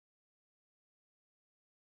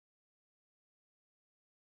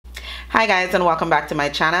Hi guys, and welcome back to my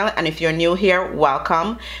channel, and if you're new here,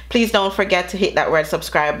 welcome. Please don't forget to hit that red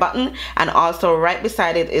subscribe button, and also right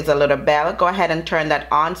beside it is a little bell. Go ahead and turn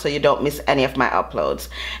that on so you don't miss any of my uploads.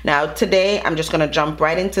 Now today I'm just gonna jump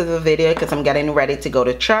right into the video because I'm getting ready to go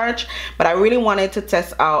to church, but I really wanted to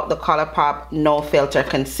test out the Colourpop No Filter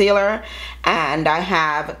Concealer, and I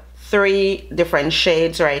have 3 different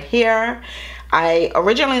shades right here. I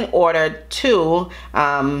originally ordered 2,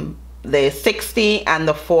 the 60 and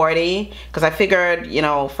the 40, because I figured, you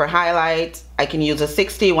know, for highlights I can use a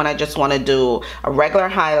 60 when I just want to do a regular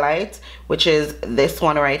highlight, which is this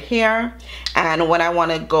one right here, and when I want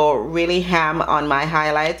to go really ham on my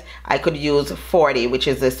highlights I could use 40, which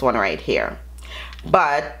is this one right here.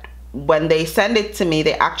 But when they send it to me,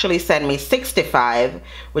 they actually send me 65,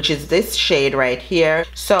 which is this shade right here.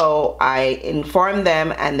 So I informed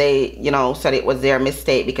them, and they, you know, said it was their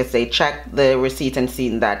mistake because they checked the receipt and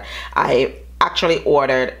seen that I actually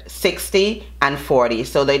ordered 60 and 40.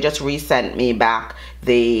 So they just resent me back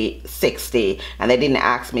the 60, and they didn't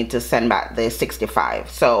ask me to send back the 65.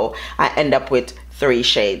 So I end up with 3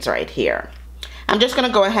 shades right here. I'm just gonna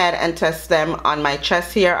go ahead and test them on my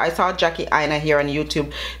chest here. I saw Jackie Aina here on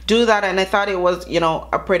YouTube do that, and I thought it was, you know,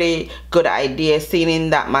 a pretty good idea, seeing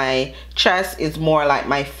that my chest is more like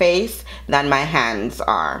my face than my hands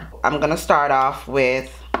are. I'm gonna start off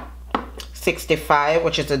with 65,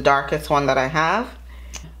 which is the darkest one that I have.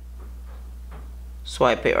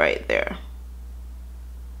 Swipe it right there.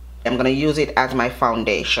 I'm gonna use it as my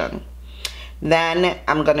foundation. Then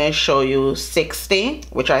I'm gonna show you 60,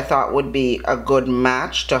 which I thought would be a good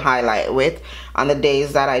match to highlight with on the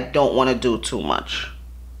days that I don't want to do too much.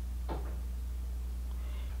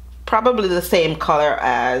 Probably the same color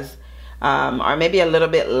as, or maybe a little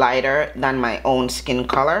bit lighter than my own skin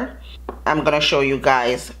color. I'm gonna show you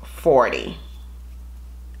guys 40.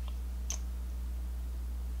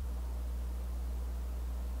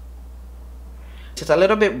 It's a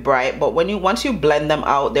little bit bright, but once you blend them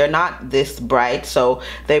out, they're not this bright, so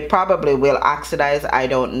they probably will oxidize. I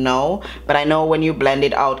don't know, but I know when you blend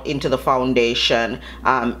it out into the foundation,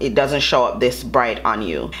 it doesn't show up this bright on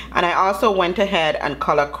you. And I also went ahead and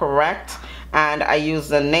color correct, and I use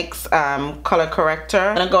the NYX color corrector.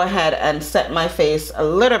 I'm gonna go ahead and set my face a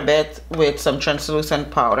little bit with some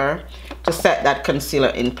translucent powder to set that concealer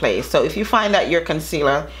in place. So if you find that your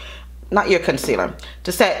concealer,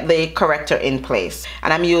 to set the corrector in place,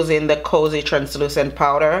 and I'm using the Cozy translucent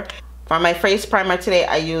powder. For my face primer today,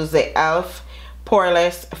 I use the e.l.f.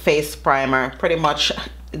 poreless face primer, pretty much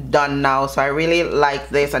done now. So I really like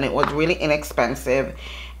this, and it was really inexpensive,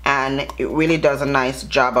 and it really does a nice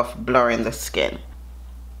job of blurring the skin.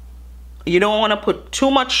 You don't want to put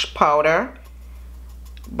too much powder,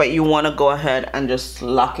 but you want to go ahead and just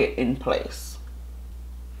lock it in place.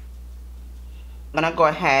 I'm gonna go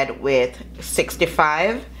ahead with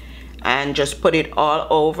 65 and just put it all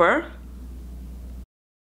over.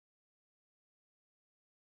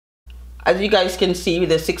 As you guys can see,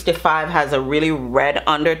 the 65 has a really red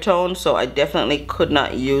undertone, so I definitely could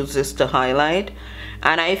not use this to highlight,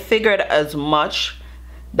 and I figured as much.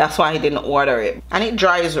 That's why I didn't order it, and it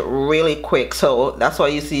dries really quick, so that's why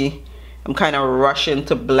you see I'm kind of rushing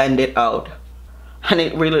to blend it out, and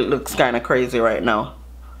it really looks kind of crazy right now.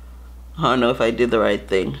 I don't know if I did the right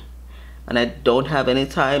thing, and I don't have any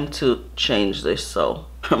time to change this, so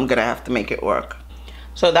I'm gonna have to make it work.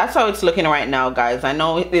 So that's how it's looking right now, guys. I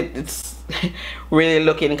know it's really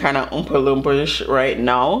looking kind of Oompa Loompa-ish right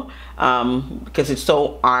now, because it's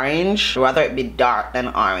so orange. I'd rather it be dark than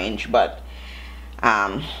orange, but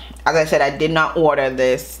as I said, I did not order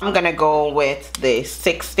this. I'm gonna go with the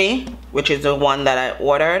 60, which is the one that I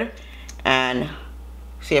ordered, and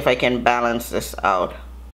see if I can balance this out.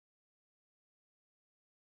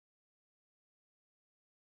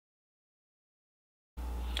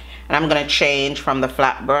 And I'm gonna change from the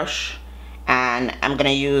flat brush, and I'm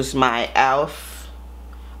gonna use my e.l.f.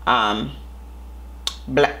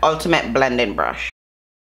 Ultimate Blending Brush.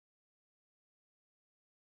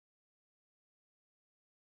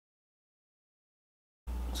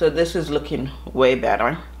 So this is looking way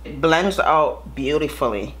better. It blends out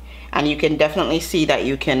beautifully, and you can definitely see that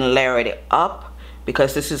you can layer it up,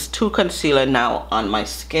 because this is 2 concealer now on my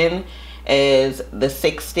skin. Is the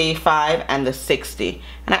 65 and the 60,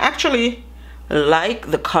 and I actually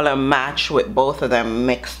like the color match with both of them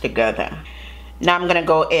mixed together. Now I'm gonna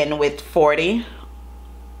go in with 40,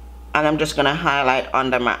 and I'm just gonna highlight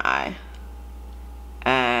under my eye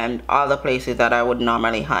and all the places that I would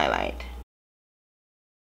normally highlight.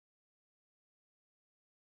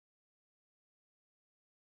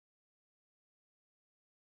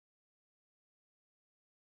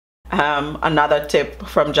 Another tip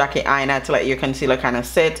from Jackie Aina to let your concealer kind of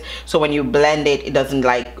sit, so when you blend it, it doesn't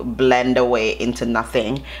like blend away into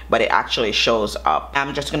nothing, but it actually shows up.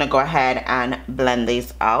 I'm just gonna go ahead and blend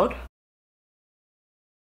these out.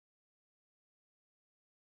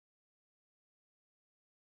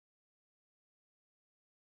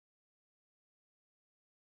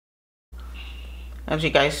 As you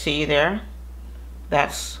guys see there,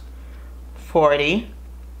 that's 40.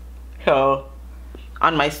 So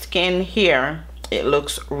on my skin here, it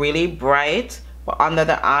looks really bright, but under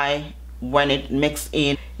the eye, when it mixed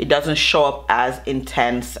in, it doesn't show up as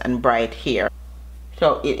intense and bright here.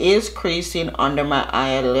 So it is creasing under my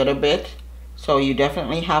eye a little bit, so you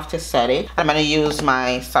definitely have to set it. I'm going to use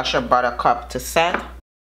my Sacha Buttercup to set.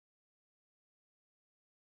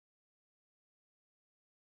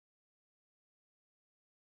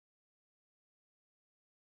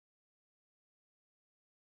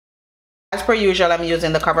 As per usual, I'm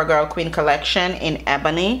using the CoverGirl Queen Collection in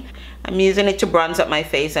Ebony. I'm using it to bronze up my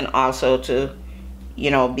face and also to, you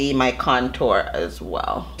know, be my contour as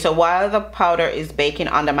well. So while the powder is baking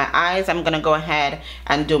under my eyes, I'm gonna go ahead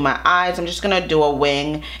and do my eyes. I'm just gonna do a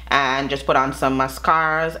wing and just put on some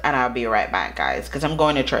mascaras, and I'll be right back, guys, because I'm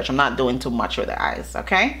going to church. I'm not doing too much with the eyes,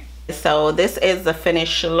 okay? So this is the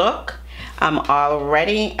finished look. I'm all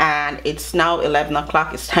ready, and it's now 11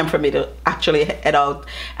 o'clock. It's time for me to actually head out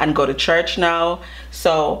and go to church now.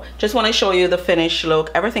 So just want to show you the finished look.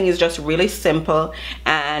 Everything is just really simple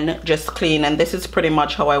and just clean, and this is pretty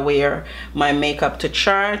much how I wear my makeup to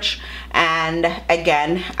church. And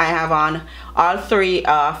again, I have on all three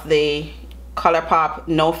of the Colourpop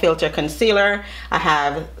No Filter Concealer. I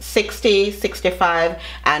have 60, 65,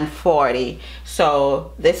 and 40.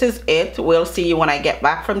 So this is it. We'll see when I get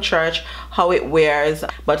back from church how it wears.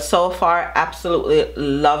 But so far, absolutely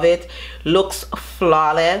love it. Looks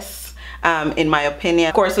flawless. In my opinion.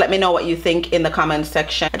 Of course, let me know what you think in the comment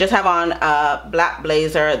section. I just have on a black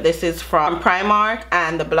blazer. This is from Primark,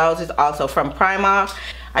 and the blouse is also from Primark.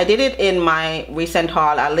 I did it in my recent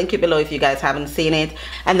haul. I'll link it below if you guys haven't seen it.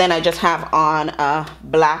 And then I just have on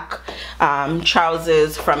black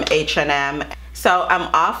trousers from H&M. So I'm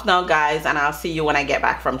off now, guys, and I'll see you when I get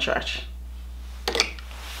back from church.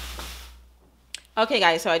 Okay,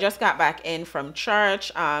 guys, so I just got back in from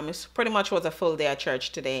church. It pretty much was a full day at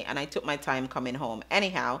church today, and I took my time coming home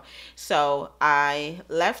anyhow. So I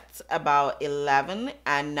left about 11,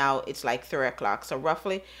 and now it's like 3 o'clock. So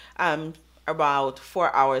roughly about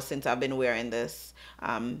 4 hours since I've been wearing this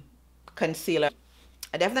concealer.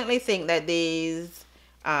 I definitely think that these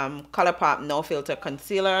Colourpop No Filter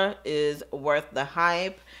Concealer is worth the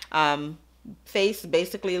hype. Face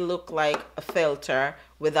basically look like a filter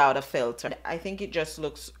without a filter. I think it just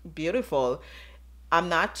looks beautiful. I'm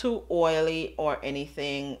not too oily or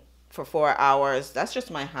anything for 4 hours. That's just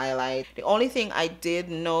my highlight. The only thing I did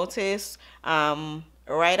notice right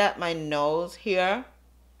at my nose here,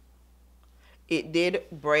 it did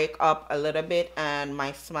break up a little bit, and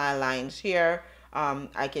my smile lines here,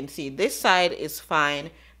 I can see this side is fine,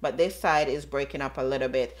 but this side is breaking up a little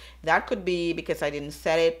bit. That could be because I didn't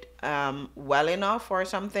set it well enough or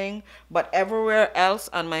something, but everywhere else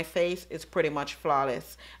on my face is pretty much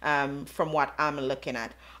flawless from what I'm looking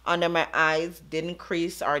at. Under my eyes didn't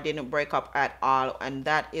crease or didn't break up at all, and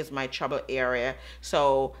that is my trouble area.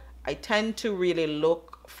 So I tend to really look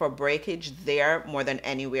for breakage there more than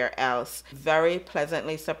anywhere else. Very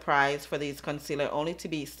pleasantly surprised for these concealer, only to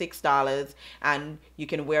be $6, and you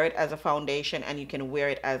can wear it as a foundation and you can wear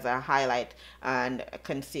it as a highlight and a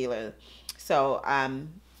concealer. So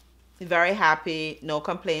very happy, no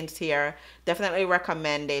complaints here. Definitely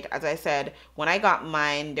recommend it. As I said, when I got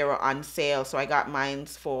mine, they were on sale, so I got mine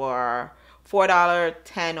for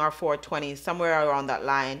 $4.10 or $4.20, somewhere around that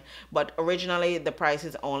line. But originally the price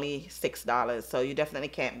is only $6, so you definitely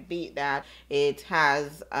can't beat that. It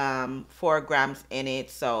has 4 grams in it,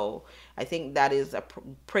 so I think that is a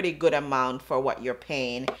pretty good amount for what you're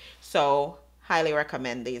paying. So highly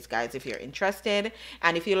recommend these, guys, if you're interested.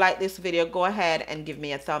 And if you like this video, go ahead and give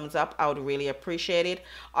me a thumbs up. I would really appreciate it.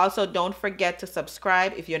 Also, don't forget to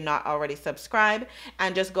subscribe if you're not already subscribed,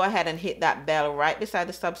 and just go ahead and hit that bell right beside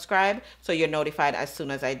the subscribe so you're notified as soon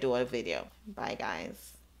as I do a video. Bye, guys.